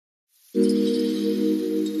If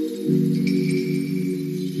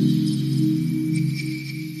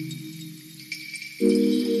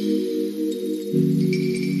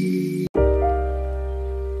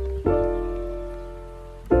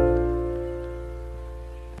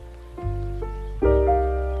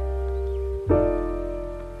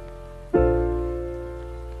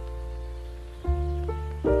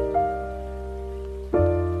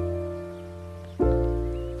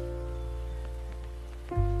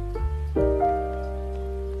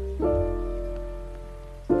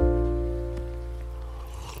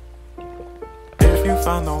you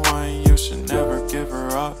found the one, you should never give her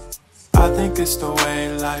up. I think it's the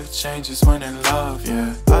way life changes when in love,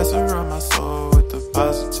 yeah. I surround my soul with the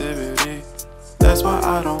positivity. That's why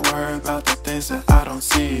I don't worry about the things that I don't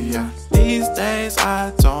see, yeah. These days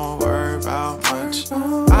I don't worry about much.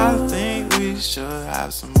 I think we should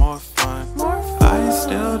have some more fun. I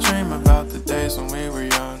still dream about the days when we were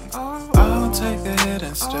young. I'll take a hit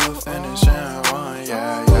and still finish in one,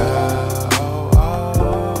 yeah, yeah.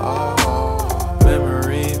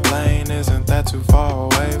 Isn't that too far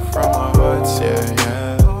away from our hearts, yeah,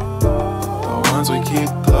 yeah. The ones we keep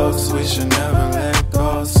close, we should never let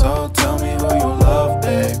go. So tell me who you love,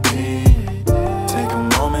 baby. Take a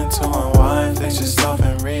moment to unwind, fix yourself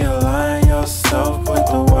and realign yourself with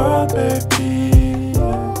the world, baby.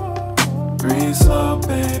 Breathe slow,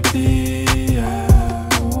 baby, yeah.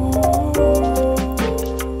 Ooh.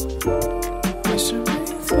 We should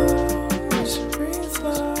breathe slow, we should breathe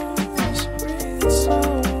slow, we should breathe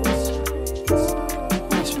slow.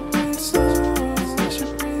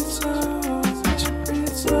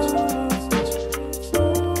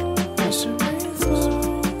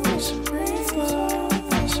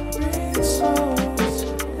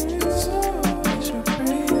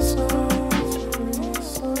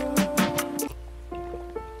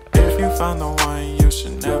 Found the one, you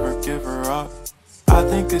should never give her up. I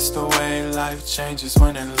think it's the way life changes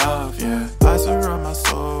when in love, yeah. I surround my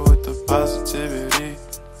soul with the positivity.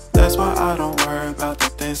 That's why I don't worry about the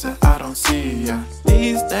things that I don't see, yeah.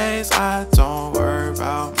 These days I don't worry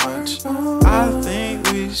about much. I think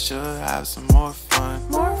we should have some more fun.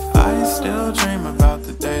 I still dream about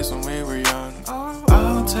the days when we were young.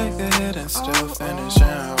 I'll take a hit and still finish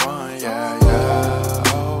in one, yeah, yeah.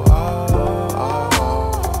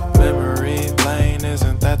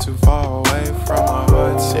 Isn't that too far away from our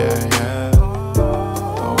hearts, yeah, yeah.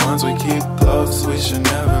 The ones we keep close, we should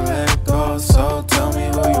never let go. So tell me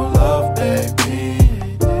who you love, baby.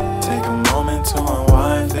 Take a moment to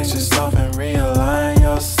unwind, fix yourself and realign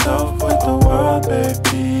yourself with the world,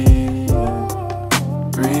 baby.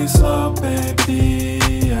 Breathe slow, baby,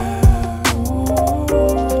 yeah.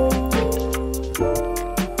 Ooh.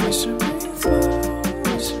 We should breathe slow,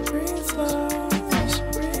 we should breathe slow, we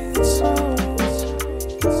should breathe slow.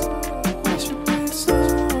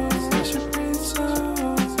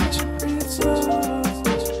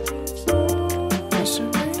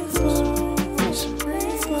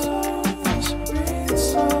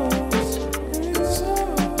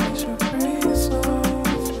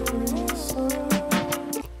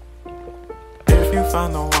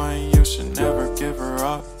 Found the one, you should never give her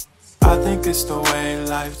up. I think it's the way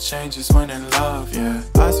life changes when in love, yeah.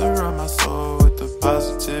 I surround my soul with the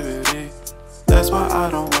positivity. That's why I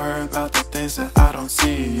don't worry about the things that I don't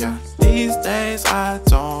see, yeah. These days I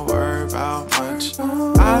don't worry about much.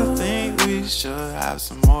 I think we should have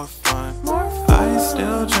some more fun. I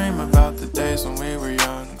still dream about the days when we were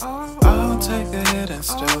young. I'll take a hit and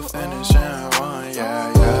still finish in one,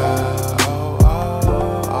 yeah, yeah.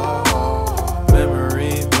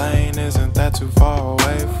 Isn't that too far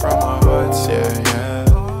away from our hearts, yeah, yeah.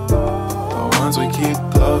 The ones we keep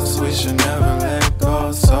close, we should never let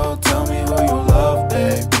go. So tell me who you love,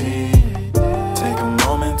 baby. Take a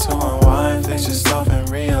moment to unwind, fix yourself and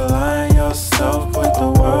realign yourself with the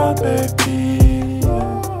world, baby.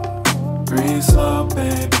 Breathe slow,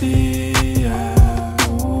 baby.